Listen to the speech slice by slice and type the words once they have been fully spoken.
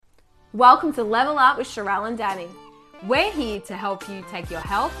Welcome to Level Up with Sherelle and Danny. We're here to help you take your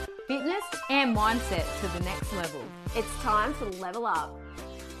health, fitness, and mindset to the next level. It's time to level up.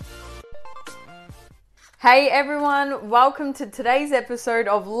 Hey everyone, welcome to today's episode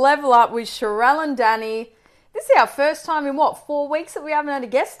of Level Up with Sherelle and Danny. This is our first time in 4 weeks that we haven't had a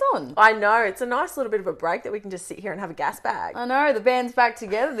guest on? I know, it's a nice little bit of a break that we can just sit here and have a gas bag. I know, the band's back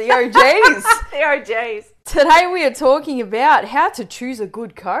together, the OGs. The OGs. Today we are talking about how to choose a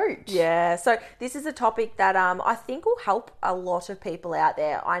good coach. Yeah, so this is a topic that I think will help a lot of people out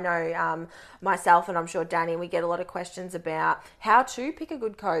there. I know myself and I'm sure Danny, we get a lot of questions about how to pick a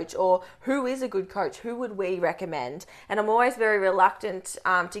good coach or who is a good coach, who would we recommend? And I'm always very reluctant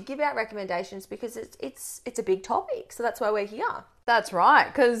to give out recommendations because it's a big topic. So that's why we're here. That's right,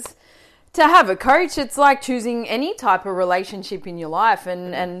 because to have a coach, it's like choosing any type of relationship in your life,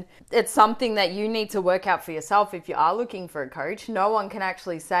 and it's something that you need to work out for yourself if you are looking for a coach. No one can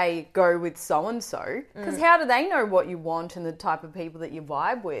actually say, go with so-and-so, because how do they know what you want and the type of people that you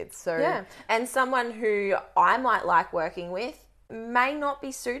vibe with? So yeah, and someone who I might like working with may not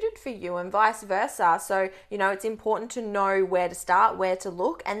be suited for you and vice versa. So, it's important to know where to start, where to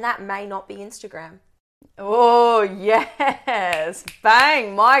look, and that may not be Instagram. Oh, yes.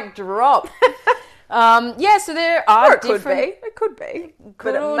 Bang, mic drop. So there are different... It could be.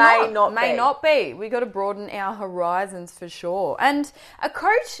 But it may not be. We got to broaden our horizons for sure. And a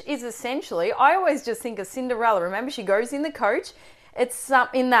coach is essentially, I always just think of Cinderella. Remember, she goes in the coach. It's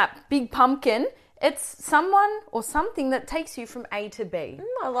in that big pumpkin. It's someone or something that takes you from A to B.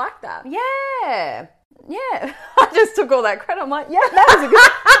 I like that. Yeah. I just took all that credit. I'm like, yeah, that was a good...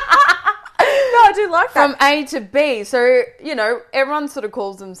 No, I do like that. From A to B. So, everyone sort of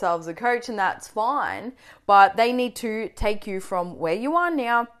calls themselves a coach and that's fine, but they need to take you from where you are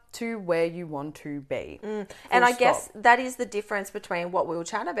now to where you want to be. And I guess that is the difference between what we'll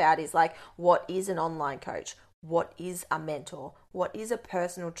chat about is like, what is an online coach? What is a mentor? What is a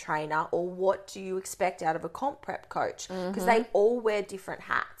personal trainer? Or what do you expect out of a comp prep coach? Because they all wear different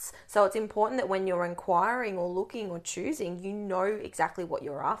hats. So it's important that when you're inquiring or looking or choosing, you know exactly what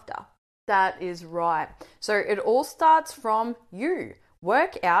you're after. That is right. So it all starts from you.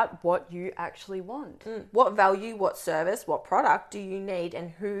 Work out what you actually want. What value, what service, what product do you need,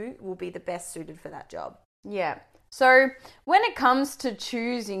 and who will be the best suited for that job? Yeah. So when it comes to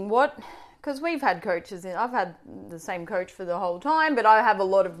choosing because we've had coaches, and I've had the same coach for the whole time, but I have a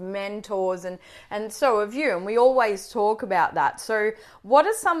lot of mentors and so have you, and we always talk about that. So what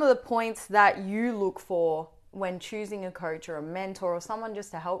are some of the points that you look for when choosing a coach or a mentor or someone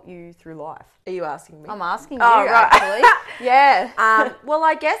just to help you through life? Are you asking me? I'm asking you, actually. Yeah. Well,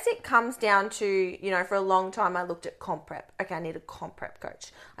 I guess it comes down to, for a long time I looked at comp prep. Okay, I need a comp prep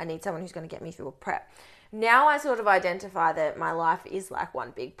coach. I need someone who's going to get me through a prep. Now I sort of identify that my life is like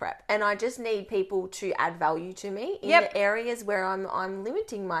one big prep, and I just need people to add value to me in the areas where I'm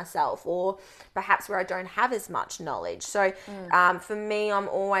limiting myself, or perhaps where I don't have as much knowledge. So for me, I'm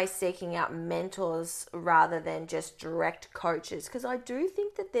always seeking out mentors rather than just direct coaches, because I do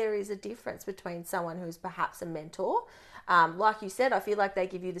think that there is a difference between someone who's perhaps a mentor. Like you said, I feel like they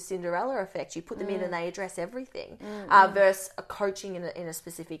give you the Cinderella effect. You put them in and they address everything, versus a coaching in a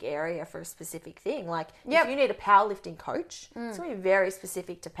specific area for a specific thing. Like if you need a powerlifting coach, it's going to be very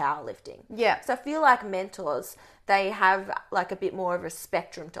specific to powerlifting. Yeah. So I feel like mentors, they have like a bit more of a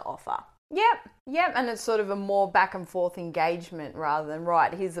spectrum to offer. Yep. And it's sort of a more back and forth engagement rather than,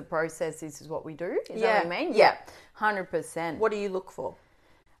 right, here's the process, this is what we do. Is that what you mean? Yeah. 100%. What do you look for?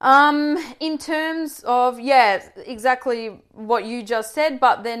 In terms of, exactly what you just said,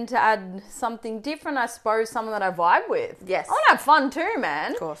 but then to add something different, I suppose, someone that I vibe with. Yes. I want to have fun too,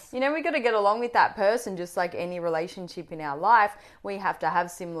 man. Of course. We got to get along with that person, just like any relationship in our life. We have to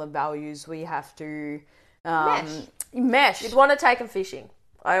have similar values. We have to mesh. You'd want to take them fishing.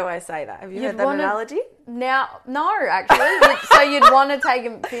 I always say that. Have you heard that analogy? No, actually. So you'd want to take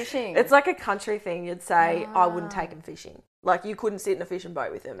them fishing. It's like a country thing. You'd say, I wouldn't take them fishing. Like, you couldn't sit in a fishing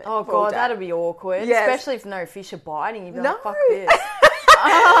boat with them. Oh, God, that'd be awkward. Yes. Especially if no fish are biting. You'd be like, fuck this.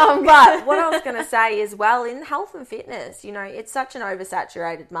 But what I was going to say is, well, in health and fitness, it's such an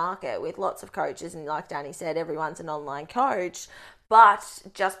oversaturated market with lots of coaches. And like Danny said, everyone's an online coach. But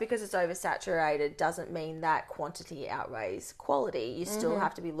just because it's oversaturated doesn't mean that quantity outweighs quality. You still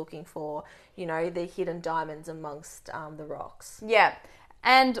have to be looking for, the hidden diamonds amongst the rocks. Yeah.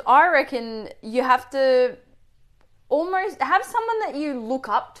 And I reckon you have to almost have someone that you look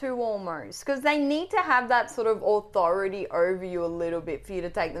up to almost, because they need to have that sort of authority over you a little bit for you to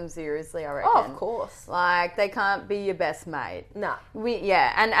take them seriously, I reckon. Oh, of course. Like, they can't be your best mate. No.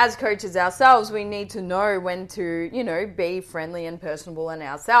 And as coaches ourselves, we need to know when to, be friendly and personable in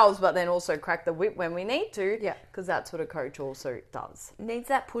ourselves, but then also crack the whip when we need to. Yeah. Because that's what a coach also does. Needs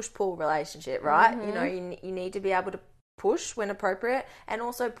that push-pull relationship, right? You need to be able to push when appropriate, and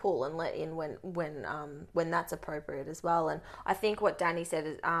also pull and let in when that's appropriate as well. And I think what Danny said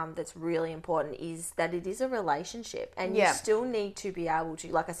is, that's really important, is that it is a relationship, and you still need to be able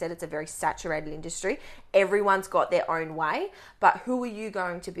to, like I said, it's a very saturated industry. Everyone's got their own way, but who are you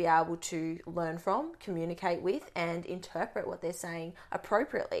going to be able to learn from, communicate with, and interpret what they're saying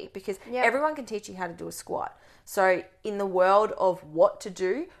appropriately? Because everyone can teach you how to do a squat. So in the world of what to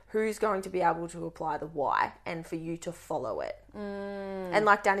do, who's going to be able to apply the why and for you to follow it? And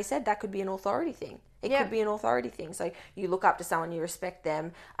like Danny said, that could be an authority thing. It could be an authority thing. So you look up to someone, you respect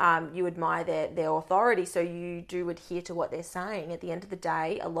them, you admire their authority, so you do adhere to what they're saying. At the end of the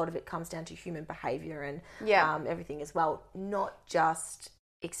day, a lot of it comes down to human behavior and everything as well. Not just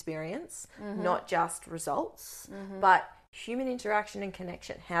experience, not just results, but human interaction and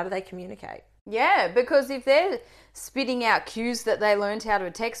connection. How do they communicate? Yeah, because if they're spitting out cues that they learned out of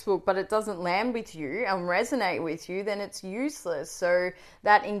a textbook, but it doesn't land with you and resonate with you, then it's useless. So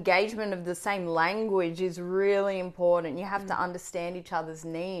that engagement of the same language is really important. You have to understand each other's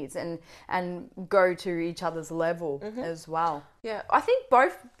needs and go to each other's level as well. Yeah, I think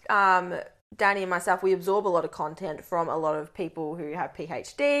both Danny and myself, we absorb a lot of content from a lot of people who have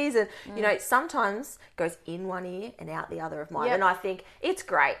PhDs, and sometimes goes in one ear and out the other of mine. And I think it's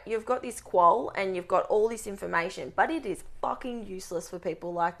great. You've got this qual and you've got all this information, but it is fucking useless for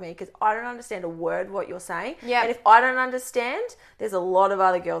people like me, because I don't understand a word what you're saying. And if I don't understand, there's a lot of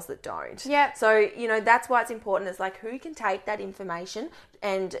other girls that don't. So, that's why it's important. It's like, who can take that information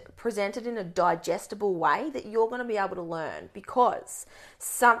and present it in a digestible way that you're going to be able to learn? Because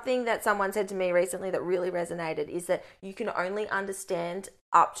something that someone said to me recently that really resonated is that you can only understand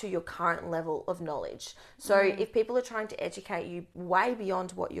up to your current level of knowledge. So if people are trying to educate you way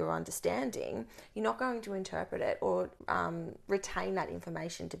beyond what you're understanding, you're not going to interpret it or retain that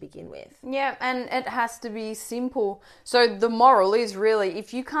information to begin with. Yeah, and it has to be simple. So the moral is really,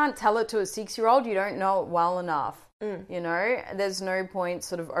 if you can't tell it to a 6-year-old, you don't know it well enough. There's no point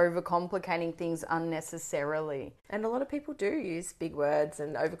sort of overcomplicating things unnecessarily. And a lot of people do use big words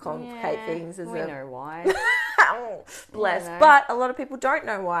and overcomplicate things. We know why. Bless. But a lot of people don't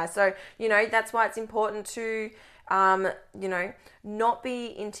know why. So, that's why it's important to, not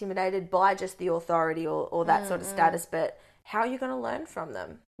be intimidated by just the authority or that sort of status, but how are you going to learn from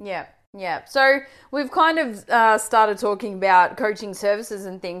them? Yeah. So we've kind of started talking about coaching services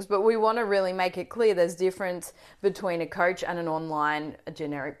and things, but we want to really make it clear there's difference between a coach and a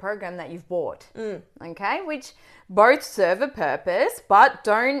generic program that you've bought. Okay? Which both serve a purpose, but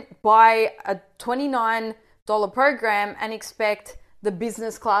don't buy a $29 program and expect the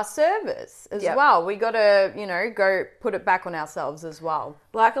business class service as well. We got to, go put it back on ourselves as well.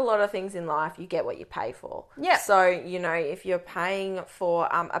 Like a lot of things in life, you get what you pay for. So, if you're paying for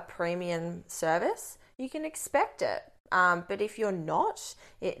a premium service, you can expect it. But if you're not,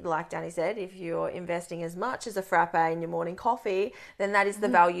 like Danny said, if you're investing as much as a frappe in your morning coffee, then that is the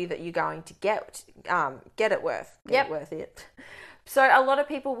value that you're going to get it worth. Get it worth it. So a lot of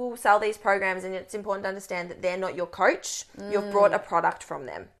people will sell these programs, and it's important to understand that they're not your coach. You've brought a product from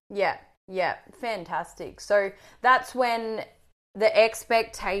them. Yeah, fantastic. So that's when the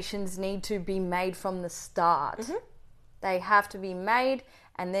expectations need to be made from the start. They have to be made,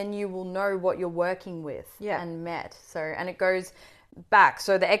 and then you will know what you're working with and met. So, and it goes back.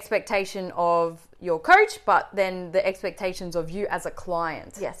 So the expectation of your coach, but then the expectations of you as a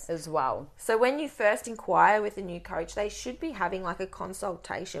client as well. So when you first inquire with a new coach, they should be having like a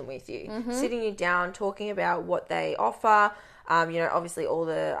consultation with you, sitting you down, talking about what they offer, obviously all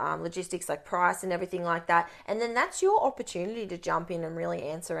the logistics like price and everything like that. And then that's your opportunity to jump in and really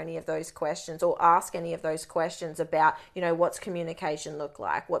answer any of those questions or ask any of those questions about, what's communication look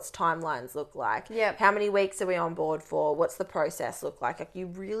like? What's timelines look like? How many weeks are we on board for? What's the process look like? Like, you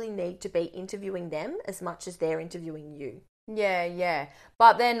really need to be interviewing them as much as they're interviewing you. Yeah.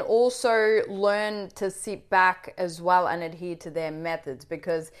 But then also learn to sit back as well and adhere to their methods,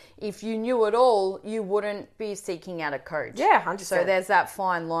 because if you knew it all, you wouldn't be seeking out a coach. 100%. So there's that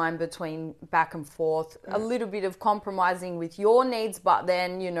fine line between back and forth, a little bit of compromising with your needs, but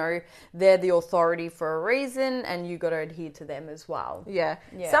then, they're the authority for a reason and you got to adhere to them as well. Yeah.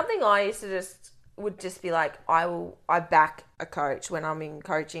 Something I used to just would just be like, I back a coach when I'm in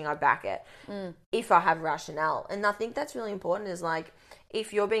coaching, I back it if I have rationale. And I think that's really important is like,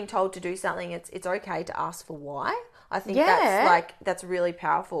 if you're being told to do something, it's okay to ask for why. I think that's really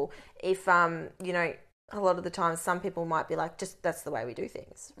powerful. If, you know, a lot of the time some people might be like, just that's the way we do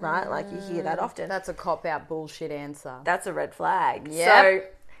things, right? Like you hear that often. That's a cop-out bullshit answer. That's a red flag. Yep. So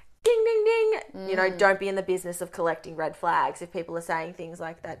ding, ding, ding. You know, don't be in the business of collecting red flags. If people are saying things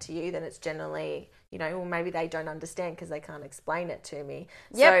like that to you, then it's generally, you know, well, maybe they don't understand because they can't explain it to me.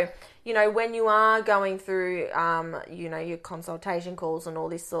 Yep. So, you know, when you are going through, you know, your consultation calls and all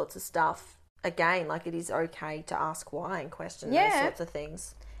this sorts of stuff, again, like it is okay to ask why and question those sorts of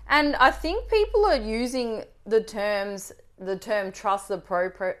things. And I think people are using the term trust the trust the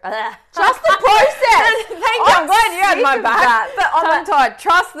process. Thank you. I'm glad you had my back. Tongue-tied.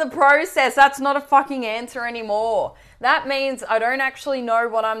 Trust the process. That's not a fucking answer anymore. That means I don't actually know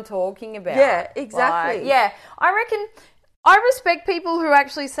what I'm talking about. Yeah, exactly. Like, I reckon I respect people who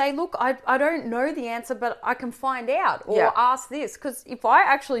actually say, look, I don't know the answer, but I can find out or ask this. Because if I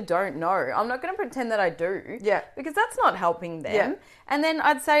actually don't know, I'm not going to pretend that I do. Yeah. Because that's not helping them. Yeah. And then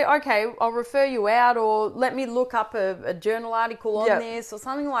I'd say, okay, I'll refer you out or let me look up a journal article on this or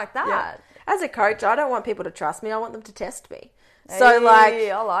something like that. Yeah. As a coach, I don't want people to trust me. I want them to test me. So like,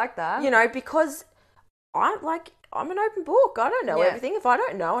 I like that. You know, because I'm an open book. I don't know everything. If I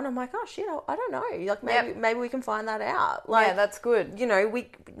don't know, and I'm like, oh shit, I don't know. Like maybe we can find that out. Like, that's good. You know,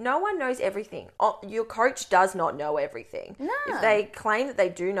 no one knows everything. Your coach does not know everything. No. If they claim that they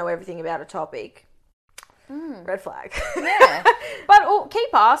do know everything about a topic, red flag. Yeah. But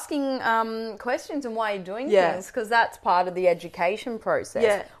keep asking questions and why you're doing things, because that's part of the education process.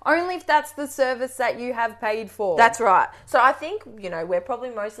 Yeah. Only if that's the service that you have paid for. That's right. So I think, you know, we're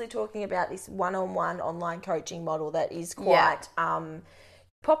probably mostly talking about this one-on-one online coaching model that is quite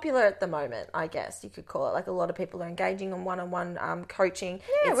popular at the moment, I guess you could call it. Like a lot of people are engaging in one-on-one coaching.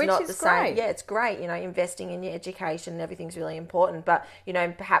 Yeah, which is great. Yeah, it's great. You know, investing in your education and everything's really important. But, you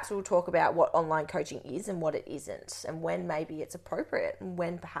know, perhaps we'll talk about what online coaching is and what it isn't and when maybe it's appropriate and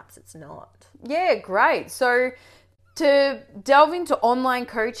when perhaps it's not. Yeah, great. So to delve into online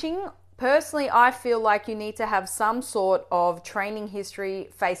coaching, personally, I feel like you need to have some sort of training history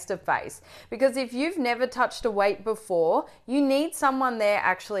face-to-face, because if you've never touched a weight before, you need someone there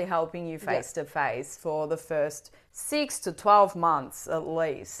actually helping you face-to-face for the first 6 to 12 months at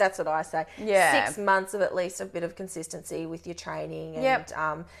least. That's what I say. Yeah. 6 months of at least a bit of consistency with your training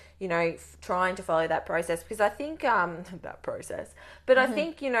and, you know, trying to follow that process, because I think, I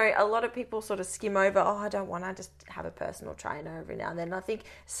think, you know, a lot of people sort of skim over, I don't want to just have a personal trainer every now and then. I think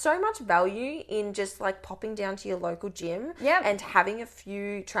so much value in just like popping down to your local gym and having a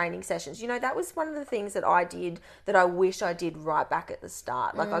few training sessions. You know, that was one of the things that I did that I wish I did right back at the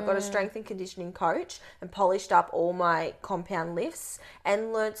start. Like I got a strength and conditioning coach and polished up all my compound lifts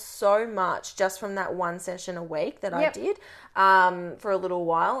and learnt so much just from that one session a week that I did for a little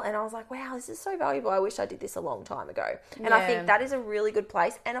while. And I was like, wow, this is so valuable. I wish I did this a long time ago. And I think that is a really good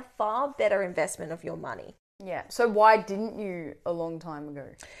place and a far better investment of your money. Yeah. So why didn't you a long time ago?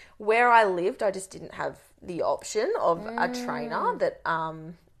 Where I lived, I just didn't have the option of a trainer that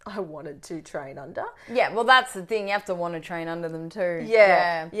I wanted to train under. Yeah, well, that's the thing. You have to want to train under them too.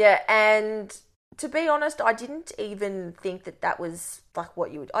 Yeah. And to be honest, I didn't even think that was like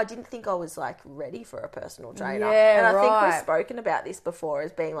what you would... I didn't think I was like ready for a personal trainer. Yeah, and I think we've spoken about this before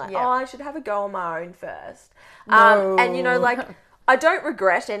as being like, I should have a go on my own first. No. And, you know, like, I don't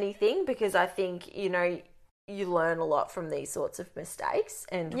regret anything because I think, you know, you learn a lot from these sorts of mistakes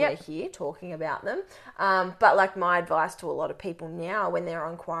and we're here talking about them. But like my advice to a lot of people now when they're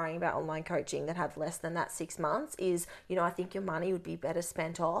inquiring about online coaching that have less than that 6 months is, you know, I think your money would be better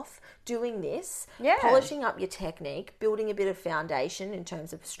spent off doing this, polishing up your technique, building a bit of foundation in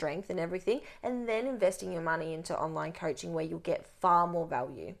terms of strength and everything, and then investing your money into online coaching where you'll get far more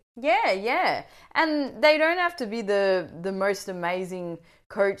value. Yeah. And they don't have to be the most amazing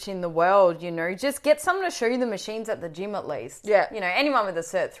coach in the world, you know. Just get someone to show you the machines at the gym at least. Yeah. You know, anyone with a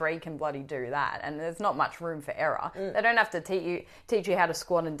Cert 3 can bloody do that, and there's not much room for error. They don't have to teach you how to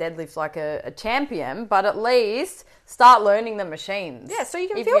squat and deadlift like a champion, but at least start learning the machines. Yeah, so you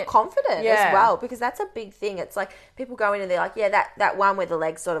can feel confident as well, because that's a big thing. It's like people go in and they're like, that one where the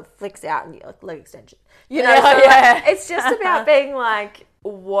leg sort of flicks out and you're like, leg extension. You know, like, it's just about being like,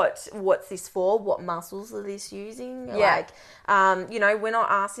 what's this for? What muscles are this using? Like, you know, we're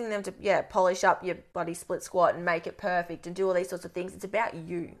not asking them to polish up your bloody split squat and make it perfect and do all these sorts of things. It's about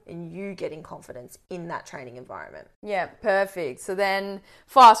you and you getting confidence in that training environment. Yeah, perfect. So then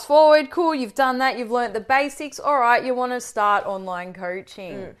fast forward, cool, you've done that, you've learnt the basics. All right, you want to start online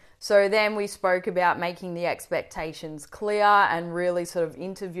coaching. So then we spoke about making the expectations clear and really sort of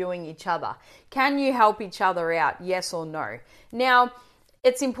interviewing each other. Can you help each other out? Yes or no? Now,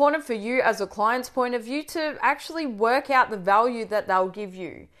 it's important for you as a client's point of view to actually work out the value that they'll give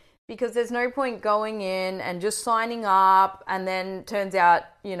you. Because there's no point going in and just signing up and then turns out,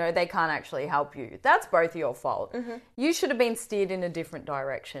 they can't actually help you. That's both your fault. You should have been steered in a different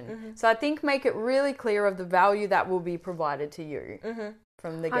direction. So I think make it really clear of the value that will be provided to you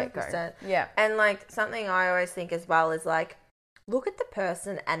from the get-go. 100%. Yeah. And like something I always think as well is like, look at the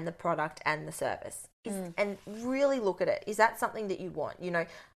person and the product and the service and really look at it. Is that something that you want?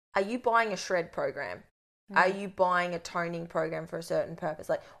 Are you buying a shred program? Are you buying a toning program for a certain purpose?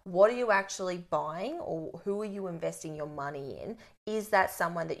 Like, what are you actually buying, or who are you investing your money in? Is that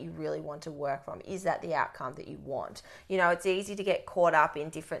someone that you really want to work from? Is that the outcome that you want? It's easy to get caught up in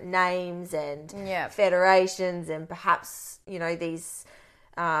different names and federations and perhaps, these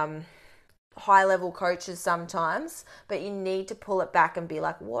high-level coaches sometimes, but you need to pull it back and be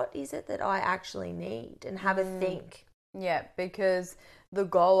like, what is it that I actually need? And have a think. Yeah, because the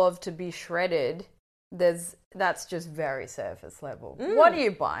goal of to be shredded, that's just very surface level. What are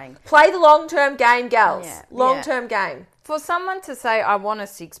you buying? Play the long-term game, gals. Long-term game. For someone to say, I want a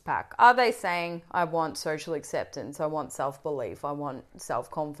six-pack, are they saying, I want social acceptance, I want self-belief, I want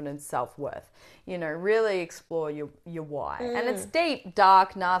self-confidence, self-worth? Really explore your why. And it's deep,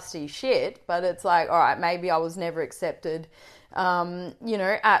 dark, nasty shit, but it's like, all right, maybe I was never accepted,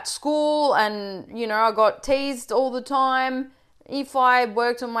 at school and, I got teased all the time. If I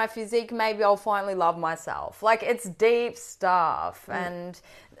worked on my physique, maybe I'll finally love myself. Like, it's deep stuff. And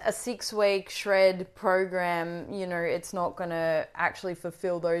a 6-week shred program, it's not going to actually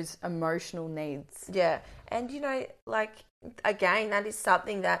fulfill those emotional needs. Yeah. And, again, that is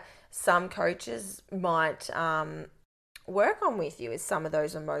something that some coaches might work on with you, is some of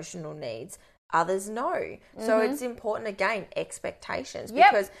those emotional needs. Others no. So it's important, again, expectations.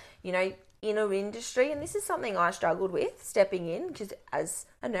 Because, in our industry, and this is something I struggled with stepping in, because as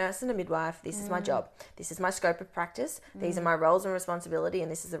a nurse and a midwife, this is my job. This is my scope of practice. These are my roles and responsibility,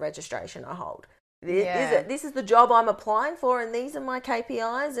 and this is the registration I hold. This is the job I'm applying for, and these are my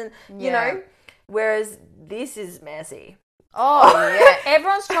KPIs, and, whereas this is messy. Oh, yeah.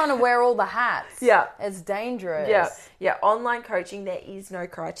 Everyone's trying to wear all the hats. Yeah. It's dangerous. Yeah. Online coaching, there is no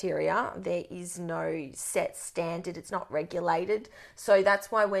criteria. There is no set standard. It's not regulated. So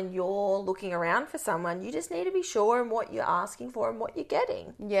that's why when you're looking around for someone, you just need to be sure in what you're asking for and what you're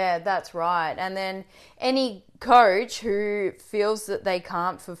getting. Yeah, that's right. And then any coach who feels that they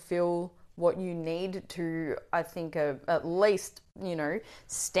can't fulfill what you need to, I think, at least,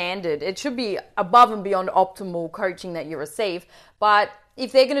 standard. It should be above and beyond optimal coaching that you receive. But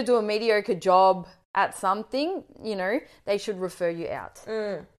if they're going to do a mediocre job at something, they should refer you out.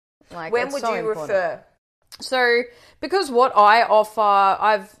 Like, when would you refer? So, because what I offer,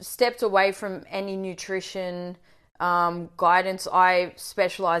 I've stepped away from any nutrition guidance. I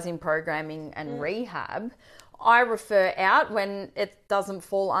specialize in programming and rehab. I refer out when it doesn't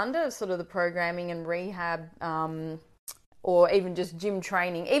fall under sort of the programming and rehab or even just gym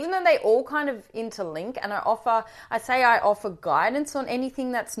training, even though they all kind of interlink. And I offer guidance on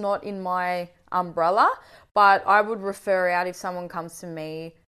anything that's not in my umbrella, but I would refer out if someone comes to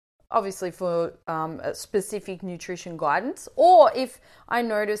me, obviously for a specific nutrition guidance, or if I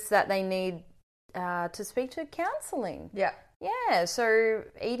notice that they need to speak to counselling. Yeah, so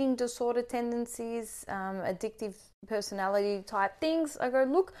eating disorder tendencies, addictive personality type things. I go,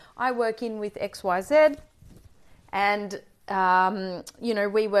 look, I work in with XYZ and,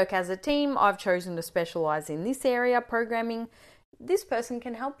 we work as a team. I've chosen to specialise in this area, programming. This person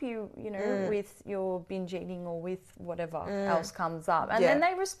can help you, with your binge eating or with whatever else comes up. And then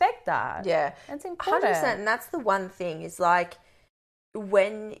they respect that. Yeah. That's important. 100%. And that's the one thing is like,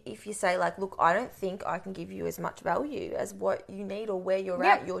 if you say like, look, I don't think I can give you as much value as what you need or where you're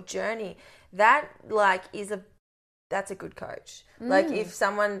at, your journey, that like that's a good coach. Like if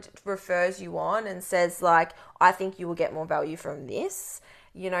someone refers you on and says like, I think you will get more value from this,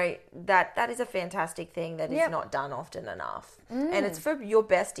 that is a fantastic thing that is not done often enough. And it's for your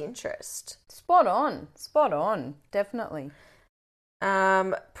best interest. Spot on. Definitely.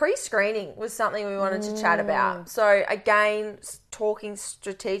 Pre-screening was something we wanted to chat about. So again, talking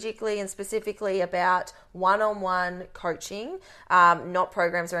strategically and specifically about one-on-one coaching, not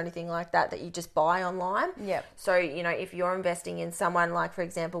programs or anything like that you just buy online. Yep. So, if you're investing in someone like, for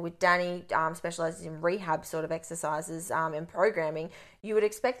example, with Danny, specializes in rehab sort of exercises and programming, you would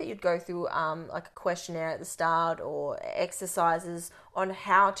expect that you'd go through like a questionnaire at the start or exercises on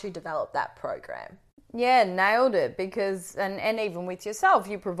how to develop that program. Yeah, nailed it. Because and even with yourself,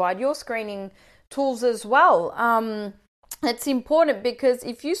 you provide your screening tools as well. It's important because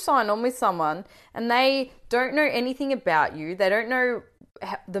if you sign on with someone and they don't know anything about you, they don't know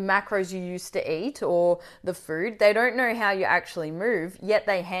the macros you used to eat or the food, they don't know how you actually move, yet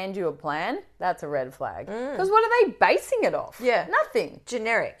they hand you a plan, that's a red flag. Because what are they basing it off? Yeah. Nothing.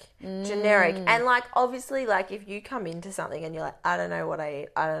 Generic. And like, obviously, like if you come into something and you're like, I don't know what I eat,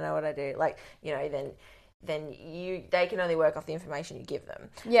 I don't know what I do, like, you know, then they can only work off the information you give them.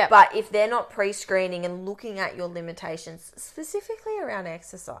 Yeah. But if they're not pre-screening and looking at your limitations specifically around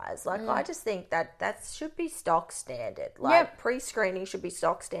exercise, like I just think that should be stock standard. Like pre-screening should be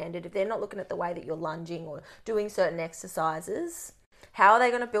stock standard. If they're not looking at the way that you're lunging or doing certain exercises, how are they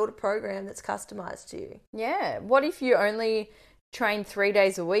going to build a program that's customized to you? Yeah. What if you only train 3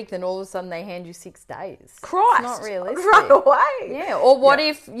 days a week, then all of a sudden they hand you 6 days? Christ. It's not realistic. Right away. Yeah. Or what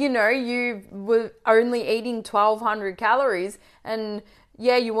if, you know, you were only eating 1,200 calories and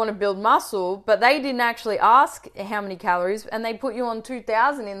yeah, you want to build muscle, but they didn't actually ask how many calories and they put you on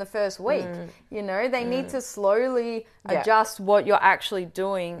 2,000 in the first week. You know, they need to slowly adjust what you're actually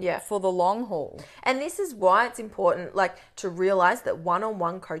doing for the long haul. And this is why it's important, like, to realize that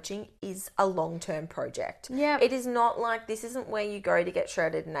one-on-one coaching is a long-term project. Yeah. It is not like, this isn't where you go to get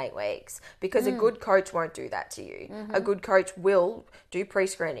shredded in 8 weeks, because a good coach won't do that to you. A good coach will do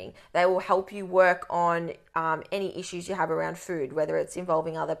pre-screening. They will help you work on any issues you have around food, whether it's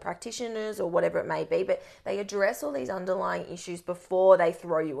involving other practitioners or whatever it may be, but they address all these underlying issues before they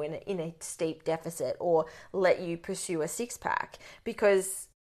throw you in a steep deficit or let you pursue a six-pack, because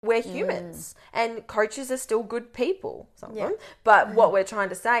we're humans and coaches are still good people, some of them. But what we're trying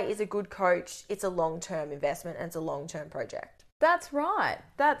to say is a good coach, it's a long-term investment and it's a long-term project. That's right.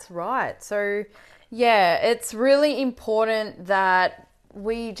 So, yeah, it's really important that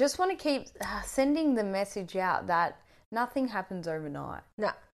we just want to keep sending the message out that nothing happens overnight.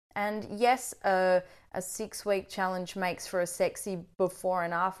 No. And yes, a 6-week challenge makes for a sexy before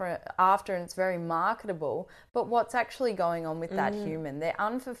and after, and it's very marketable. But what's actually going on with that human? They're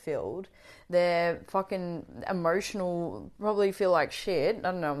unfulfilled. They're fucking emotional, probably feel like shit.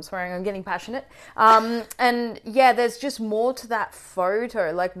 I don't know, I'm swearing, I'm getting passionate. And yeah, there's just more to that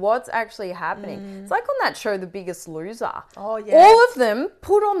photo. Like, what's actually happening? It's like on that show, The Biggest Loser. Oh, yeah. All of them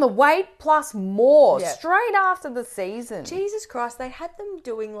put on the weight plus more straight after the season. Jesus Christ, they had them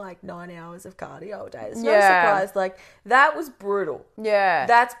doing like 9 hours of cardio a day. It's no surprise. Like, that was brutal. Yeah.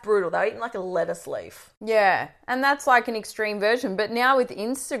 That's brutal. They were eating like a lettuce leaf. Yeah. And that's like an extreme version. But now with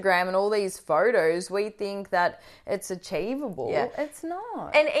Instagram and all these photos, we think that it's achievable. Yeah. It's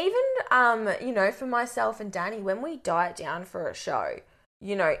not. And even, you know, for myself and Danny, when we diet down for a show,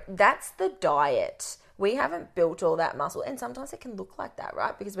 you know, that's the diet. We haven't built all that muscle. And sometimes it can look like that,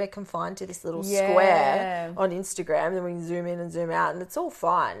 right? Because we're confined to this little square on Instagram, and then we zoom in and zoom out, and it's all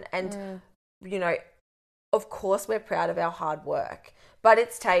fine. And, you know, of course we're proud of our hard work, but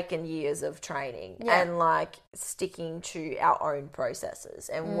it's taken years of training and like sticking to our own processes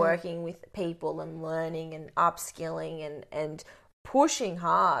and working with people and learning and upskilling and pushing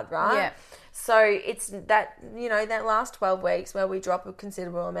hard, right? Yeah. So it's that, you know, that last 12 weeks where we drop a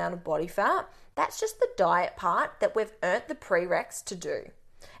considerable amount of body fat, that's just the diet part that we've earned the prereqs to do.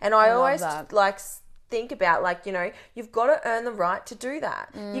 And I always like think about, like, you know, you've got to earn the right to do that.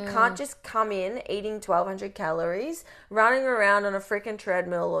 You can't just come in eating 1,200 calories, running around on a freaking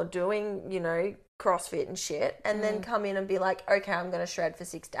treadmill or doing, you know, CrossFit and shit, and then come in and be like, okay, I'm going to shred for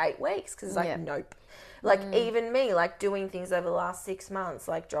 6 to 8 weeks. Because it's like, nope. Like, even me, like, doing things over the last 6 months,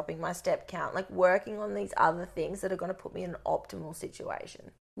 like dropping my step count, like working on these other things that are going to put me in an optimal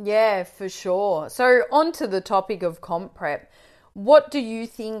situation. Yeah, for sure. So on to the topic of comp prep. What do you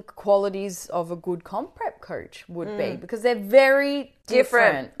think qualities of a good comp prep coach would be? Because they're very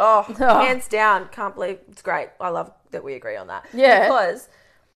different. Oh, hands down. Can't believe it's great. I love that we agree on that. Yeah. Because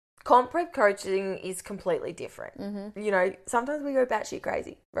comp prep coaching is completely different. You know, sometimes we go batshit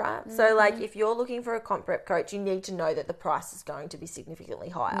crazy, right? So, like, if you're looking for a comp prep coach, you need to know that the price is going to be significantly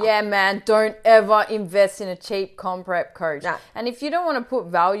higher. Yeah, man, don't ever invest in a cheap comp prep coach. No. And if you don't want to put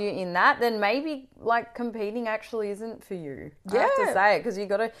value in that, then maybe, like, competing actually isn't for you. I have to say it, because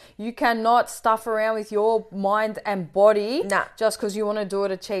you cannot stuff around with your mind and body just because you want to do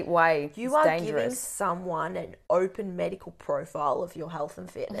it a cheap way. You are giving someone an open medical profile of your health and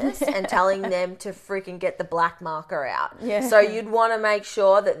fitness and telling them to freaking get the black marker out. Yeah. So you'd want to make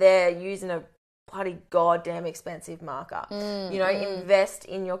sure that they're using a bloody goddamn expensive marker. You know, invest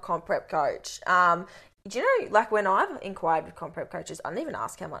in your comp prep coach. Do you know, like, when I've inquired with comp prep coaches, I don't even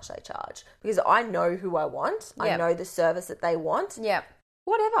ask how much they charge, because I know who I want. I know the service that they want. Yeah.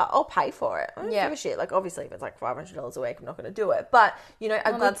 whatever, I'll pay for it. I don't give a shit. Like, obviously, if it's like $500 a week, I'm not going to do it. But, you know,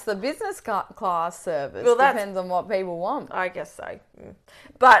 that's the business class service. Well, depends on what people want. I guess so.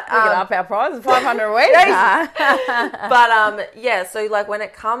 But we could up our price to $500 a week. But yeah, so like when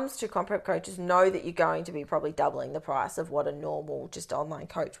it comes to comp prep coaches, know that you're going to be probably doubling the price of what a normal just online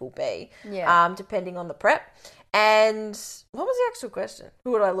coach will be. Yeah. Depending on the prep. And what was the actual question?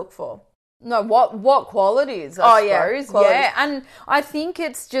 Who would I look for? No, what qualities, I suppose. Qualities. Yeah, and I think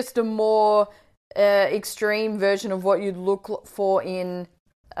it's just a more extreme version of what you'd look for in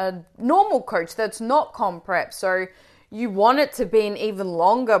a normal coach that's not comp prep. So you want it to be an even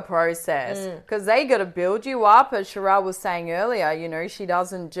longer process because they got to build you up. As Sherelle was saying earlier, you know, she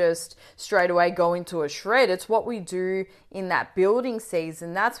doesn't just straight away go into a shred. It's what we do in that building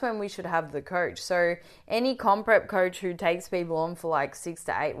season. That's when we should have the coach. So any comp prep coach who takes people on for like 6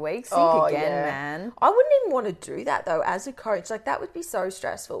 to 8 weeks, think again, man. I wouldn't even want to do that though as a coach. Like that would be so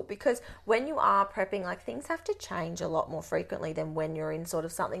stressful because when you are prepping, like things have to change a lot more frequently than when you're in sort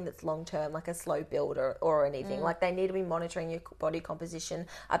of something that's long term, like a slow build or anything. Like they need to be monitoring your body composition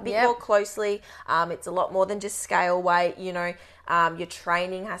a bit more closely. It's a lot more than just scale weight, you know. Your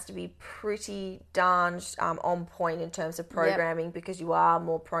training has to be pretty darn on point in terms of programming because you are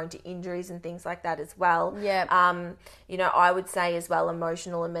more prone to injuries and things like that as well. You know, I would say as well,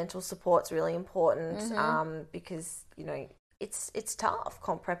 emotional and mental support's really important because, you know, it's tough.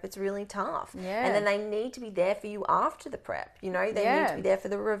 Comp prep, it's really tough. And then they need to be there for you after the prep. You know, they need to be there for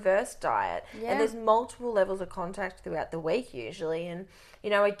the reverse diet. And there's multiple levels of contact throughout the week usually. And, you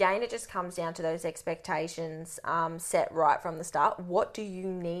know, again, it just comes down to those expectations set right from the start. What do you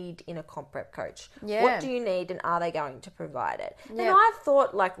need in a comp prep coach? What do you need and are they going to provide it? And I've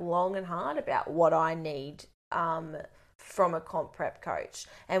thought like long and hard about what I need from a comp prep coach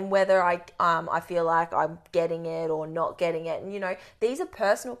and whether I feel like I'm getting it or not getting it. And, you know, these are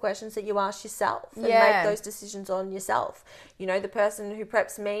personal questions that you ask yourself and make those decisions on yourself. You know, the person who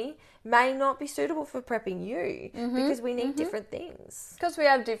preps me may not be suitable for prepping you because we need different things. Because we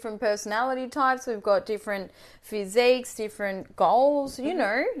have different personality types, we've got different physiques, different goals, you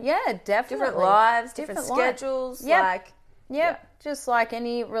know. Yeah, definitely. Different lives, different schedules. Just like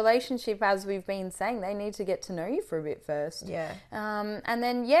any relationship, as we've been saying, they need to get to know you for a bit first. And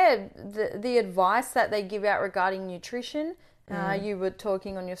then, the advice that they give out regarding nutrition, you were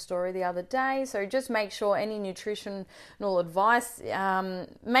talking on your story the other day, so just make sure any nutritional advice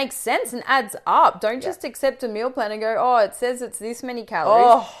makes sense and adds up. Don't just accept a meal plan and go, oh, it says it's this many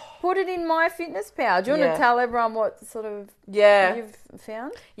calories. Put it in MyFitnessPal. Do you want to tell everyone what sort of you've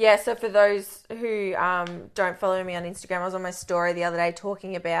found? Yeah, so for those who don't follow me on Instagram, I was on my story the other day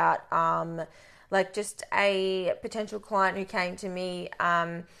talking about like just a potential client who came to me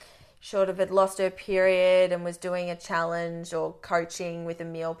sort of had lost her period and was doing a challenge or coaching with a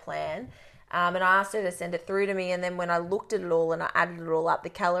meal plan. And I asked her to send it through to me. And then when I looked at it all and I added it all up, the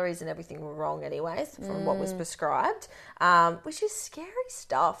calories and everything were wrong anyways from what was prescribed, which is scary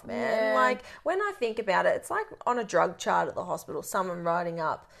stuff, man. Like when I think about it, it's like on a drug chart at the hospital, someone writing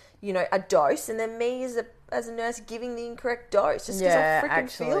up, you know, a dose and then me as a nurse giving the incorrect dose just because I freaking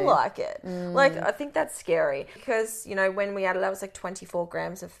feel like it. Like, I think that's scary because, you know, when we added, that was like 24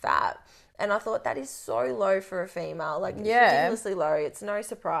 grams of fat. And I thought that is so low for a female, like it's ridiculously low. It's no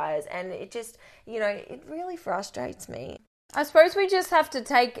surprise. And it just, you know, it really frustrates me. I suppose we just have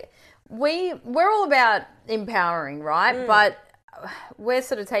to we're all about empowering, right? But we're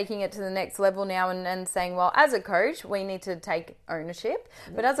sort of taking it to the next level now and saying, well, as a coach, we need to take ownership.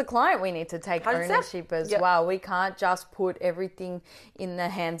 But as a client, we need to take 100%. Ownership as well. We can't just put everything in the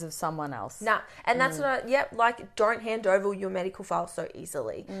hands of someone else. No, and that's what like don't hand over your medical file so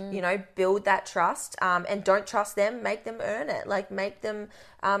easily. You know, build that trust and don't trust them, make them earn it. Like make them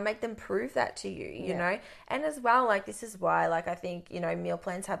prove that to you, you know. And as well, like this is why, like I think, you know, meal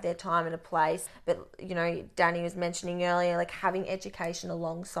plans have their time and a place. But, you know, Danny was mentioning earlier, like having education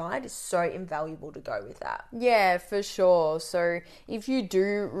alongside is so invaluable to go with that. Yeah, for sure. So if you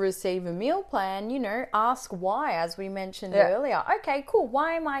do receive a meal plan, you know, ask why, as we mentioned earlier. Okay, cool.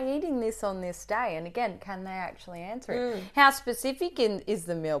 Why am I eating this on this day? And again, can they actually answer it? How specific is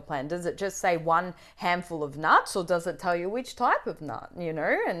the meal plan? Does it just say one handful of nuts or does it tell you which type of nut, you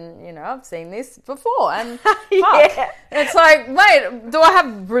know? And, you know, I've seen this before and it's like, wait, do I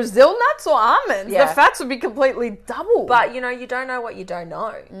have Brazil nuts or almonds? The fats would be completely double. But, you know, you don't know what you don't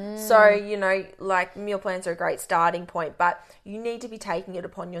know. So, you know, like meal plans are a great starting point, but you need to be taking it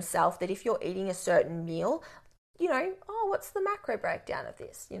upon yourself that if you're eating a certain meal, you know, what's the macro breakdown of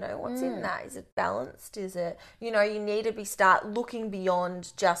this? You know, what's in that? Is it balanced? Is it, you know, you need to start looking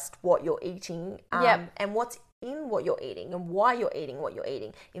beyond just what you're eating and what's in what you're eating and why you're eating what you're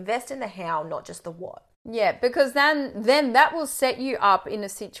eating. Invest in the how, not just the what. Yeah, because then that will set you up in a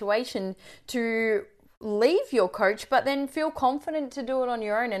situation to leave your coach, but then feel confident to do it on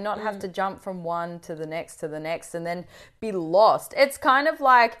your own and not have to jump from one to the next and then be lost. It's kind of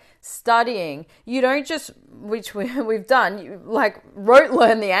like studying. You don't just, which we've done, you like rote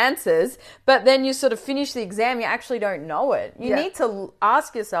learn the answers, but then you sort of finish the exam, you actually don't know it. You need to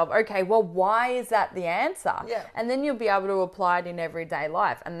ask yourself, okay, well, why is that the answer? Yeah. And then you'll be able to apply it in everyday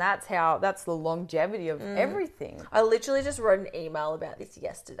life. And that's the longevity of everything. I literally just wrote an email about this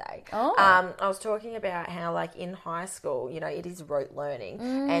yesterday. I was talking about how, like, in high school, you know, it is rote learning.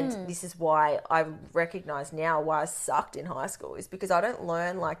 And this is why I recognize now why I sucked in high school, is because I don't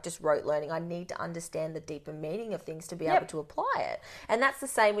learn like just rote learning. I need to understand the deeper meaning of things to be able to apply it. And that's the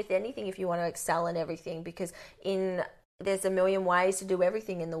same with anything if you want to excel in everything, because there's a million ways to do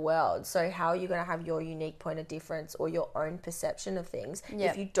everything in the world. So how are you going to have your unique point of difference or your own perception of things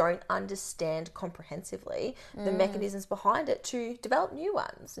if you don't understand comprehensively the mechanisms behind it to develop new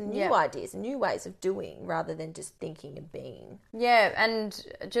ones and new ideas and new ways of doing, rather than just thinking and being? Yeah, and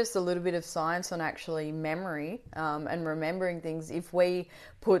just a little bit of science on actually memory and remembering things. If we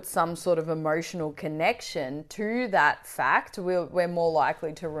put some sort of emotional connection to that fact, we're more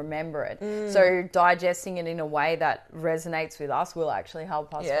likely to remember it. So digesting it in a way that resonates with us will actually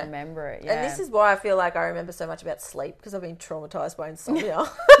help us remember it. And this is why I feel like I remember so much about sleep, because I've been traumatized by insomnia.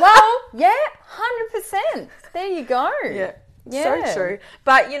 Well, yeah, 100%. There you go. Yeah. So true.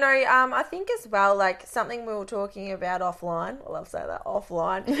 But, you know, I think as well, like something we were talking about offline, I love saying that,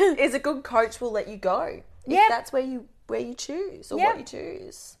 offline, is a good coach will let you go. If that's where you choose or what you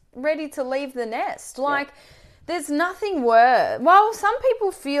choose. Ready to leave the nest. Like, there's nothing worse. Well, some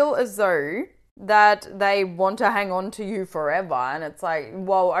people feel as though that they want to hang on to you forever. And it's like,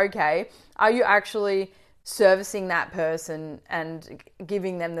 well, okay, are you actually servicing that person and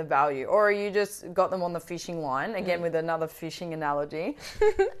giving them the value, or are you just got them on the fishing line again with another fishing analogy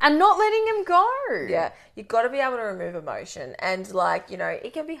and not letting them go? Yeah, you've got to be able to remove emotion, and like, you know,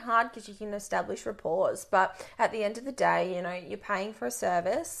 it can be hard because you can establish rapport, but at the end of the day, you know, you're paying for a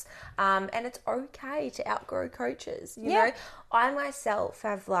service, and it's okay to outgrow coaches. You know, I myself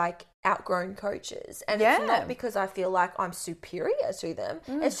have like outgrown coaches, and it's not because I feel like I'm superior to them.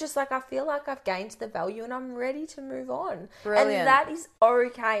 It's just like I feel like I've gained the value and I'm ready to move on. Brilliant. And that is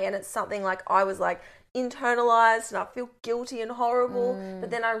okay. And it's something like I was like internalized and I feel guilty and horrible, but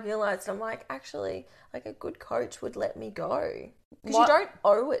then I realized I'm like, actually, like a good coach would let me go, because you don't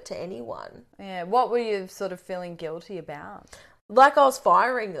owe it to anyone. Yeah. What were you sort of feeling guilty about? Like I was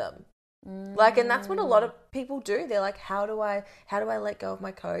firing them. Like, and that's what a lot of people do. They're like, how do I let go of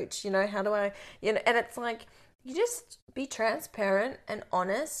my coach? You know, how do I, you know, and it's like, you just be transparent and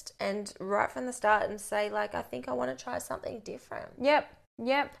honest and right from the start and say, like, I think I want to try something different. Yep.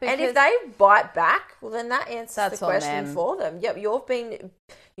 And if they bite back, well, then that answers the question for them. Yep. You've been,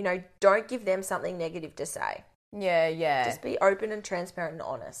 you know, don't give them something negative to say. Yeah. Just be open and transparent and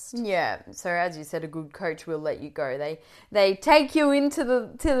honest. Yeah. So as you said, a good coach will let you go. They take you into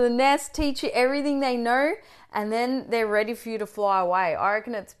the nest, teach you everything they know, and then they're ready for you to fly away. I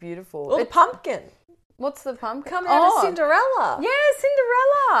reckon it's beautiful. Well, the pumpkin. What's the pumpkin? Come out of Cinderella. Yeah,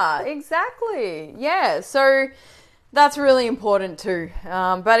 Cinderella. Exactly. Yeah. So that's really important too.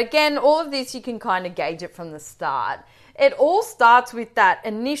 But again, all of this, you can kind of gauge it from the start. It all starts with that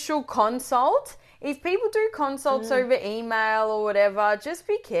initial consult. If people do consults over email or whatever, just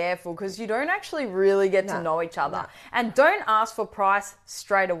be careful, because you don't actually really get to know each other. And don't ask for price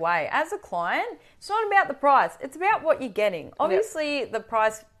straight away. As a client, it's not about the price. It's about what you're getting. Obviously, the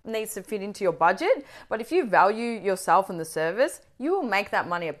price needs to fit into your budget, but if you value yourself and the service, you will make that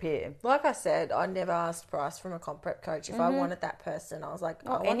money appear. Like I said, I never asked price from a comp prep coach. If I wanted that person, I was like,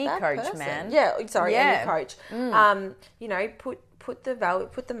 I want any that coach, person. man. Any coach. You know, put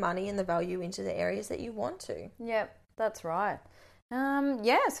the money and the value into the areas that you want to. Yep, that's right.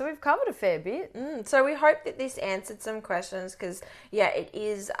 So we've covered a fair bit. So we hope that this answered some questions, because it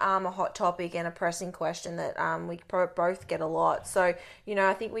is a hot topic and a pressing question that we both get a lot. So, you know,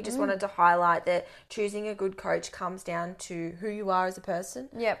 I think we just wanted to highlight that choosing a good coach comes down to who you are as a person,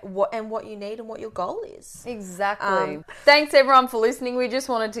 what you need and what your goal is. Exactly. Thanks everyone for listening. We just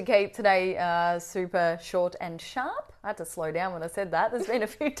wanted to keep today super short and sharp. I had to slow down when I said that. There's been a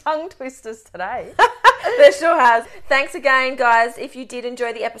few tongue twisters today. There sure has. Thanks again, guys. If you did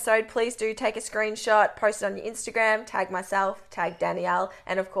enjoy the episode, please do take a screenshot, post it on your Instagram, tag myself, tag Danielle,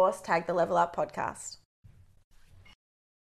 and of course, tag the Level Up Podcast.